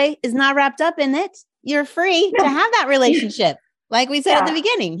joy is not wrapped up in it. You're free to have that relationship. Like we said at the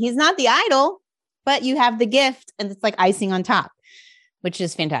beginning, he's not the idol, but you have the gift, and it's like icing on top, which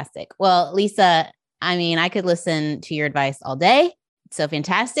is fantastic. Well, Lisa, I mean, I could listen to your advice all day. It's so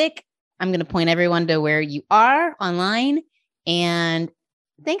fantastic. I'm going to point everyone to where you are online. And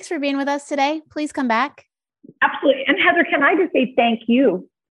thanks for being with us today. Please come back. Absolutely. And Heather, can I just say thank you?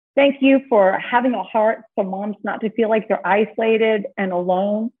 Thank you for having a heart for moms not to feel like they're isolated and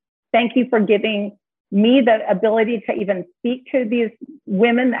alone. Thank you for giving me the ability to even speak to these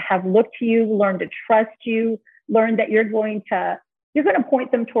women that have looked to you, learn to trust you, learn that you're going to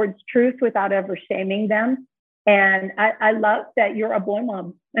point them towards truth without ever shaming them. And I love that you're a boy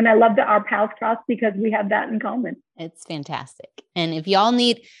mom. And I love that our paths cross because we have that in common. It's fantastic. And if y'all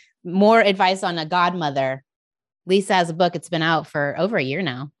need more advice on a godmother, Lisa has a book. It's been out for over a year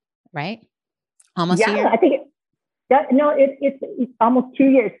now, right? Almost a year? I think it's almost 2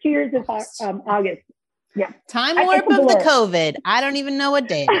 years. 2 years is August. Yeah. Time warp of the COVID. I don't even know what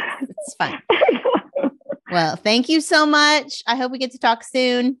day it is. It's fine. Well, thank you so much. I hope we get to talk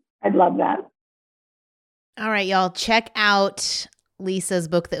soon. I'd love that. All right, y'all, check out Lisa's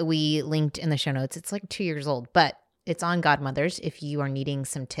book that we linked in the show notes. It's like 2 years old, but it's on godmothers if you are needing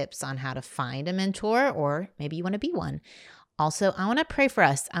some tips on how to find a mentor, or maybe you want to be one. Also, I want to pray for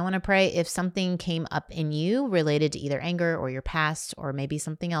us. I want to pray if something came up in you related to either anger or your past, or maybe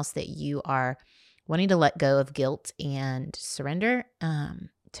something else that you are wanting to let go of guilt and surrender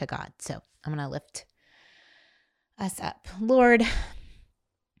to God. So I'm going to lift us up. Lord,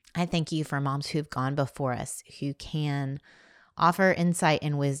 I thank you for moms who've gone before us, who can offer insight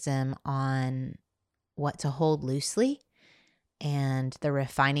and wisdom on what to hold loosely and the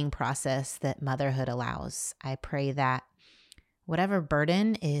refining process that motherhood allows. I pray that whatever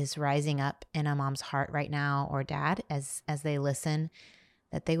burden is rising up in a mom's heart right now, or dad, as they listen,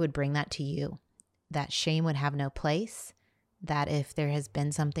 that they would bring that to you, that shame would have no place, that if there has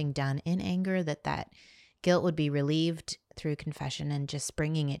been something done in anger, that guilt would be relieved through confession and just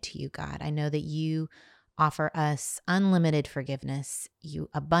bringing it to you, God. I know that you offer us unlimited forgiveness, you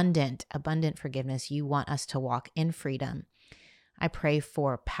abundant forgiveness. You want us to walk in freedom. I pray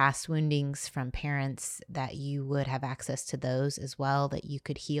for past woundings from parents, that you would have access to those as well, that you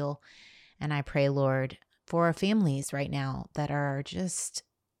could heal. And I pray, Lord, for our families right now that are just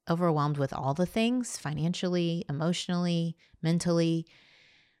overwhelmed with all the things, financially, emotionally, mentally,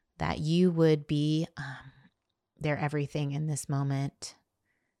 that you would be their everything in this moment,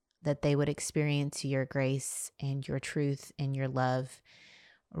 that they would experience your grace and your truth and your love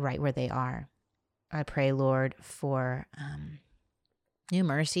right where they are. I pray, Lord, for new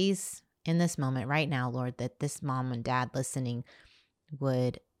mercies in this moment right now, Lord, that this mom and dad listening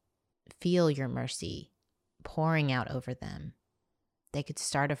would feel your mercy pouring out over them. They could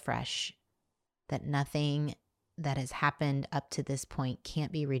start afresh, that nothing that has happened up to this point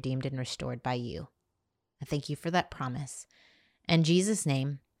can't be redeemed and restored by you. I thank you for that promise. In Jesus'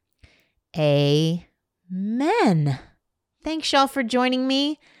 name, amen. Thanks, y'all, for joining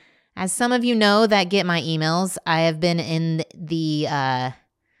me. As some of you know that get my emails, I have been in the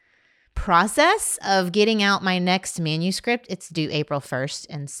process of getting out my next manuscript. It's due April 1st.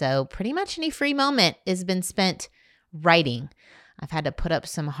 And so pretty much any free moment has been spent writing. I've had to put up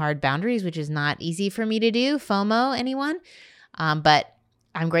some hard boundaries, which is not easy for me to do. FOMO, anyone? But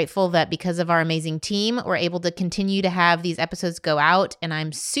I'm grateful that because of our amazing team, we're able to continue to have these episodes go out. And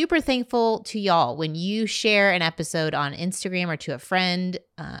I'm super thankful to y'all when you share an episode on Instagram or to a friend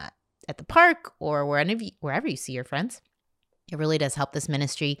at the park or wherever you see your friends. It really does help this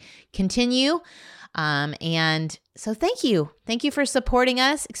ministry continue. And so thank you. Thank you for supporting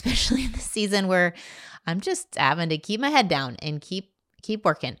us, especially in this season where I'm just having to keep my head down and keep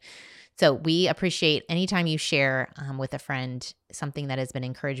working. So we appreciate anytime you share with a friend something that has been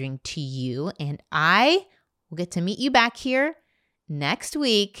encouraging to you. And I will get to meet you back here next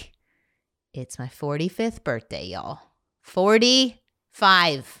week. It's my 45th birthday, y'all.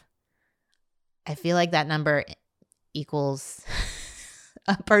 45. I feel like that number equals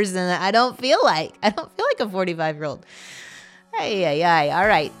a person that I don't feel like. I don't feel like a 45-year-old. All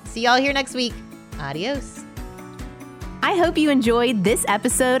right. See y'all here next week. Adios. I hope you enjoyed this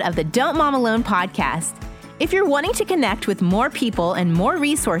episode of the Don't Mom Alone podcast. If you're wanting to connect with more people and more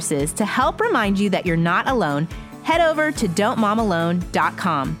resources to help remind you that you're not alone, head over to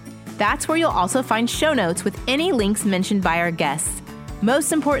don'tmomalone.com. That's where you'll also find show notes with any links mentioned by our guests.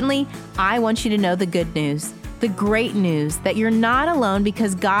 Most importantly, I want you to know the good news, the great news that you're not alone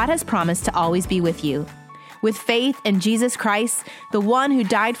because God has promised to always be with you. With faith in Jesus Christ, the one who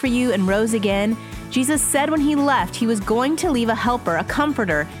died for you and rose again, Jesus said when he left, he was going to leave a helper, a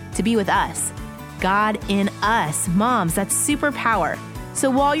comforter, to be with us. God in us. Moms, that's superpower. So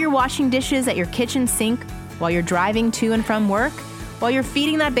while you're washing dishes at your kitchen sink, while you're driving to and from work, while you're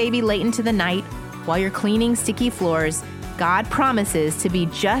feeding that baby late into the night, while you're cleaning sticky floors, God promises to be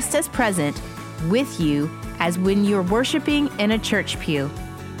just as present with you as when you're worshiping in a church pew.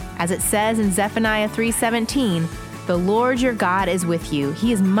 As it says in Zephaniah 3:17, the Lord your God is with you.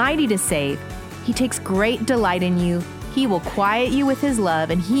 He is mighty to save. He takes great delight in you. He will quiet you with his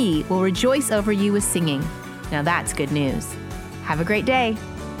love, and he will rejoice over you with singing. Now that's good news. Have a great day.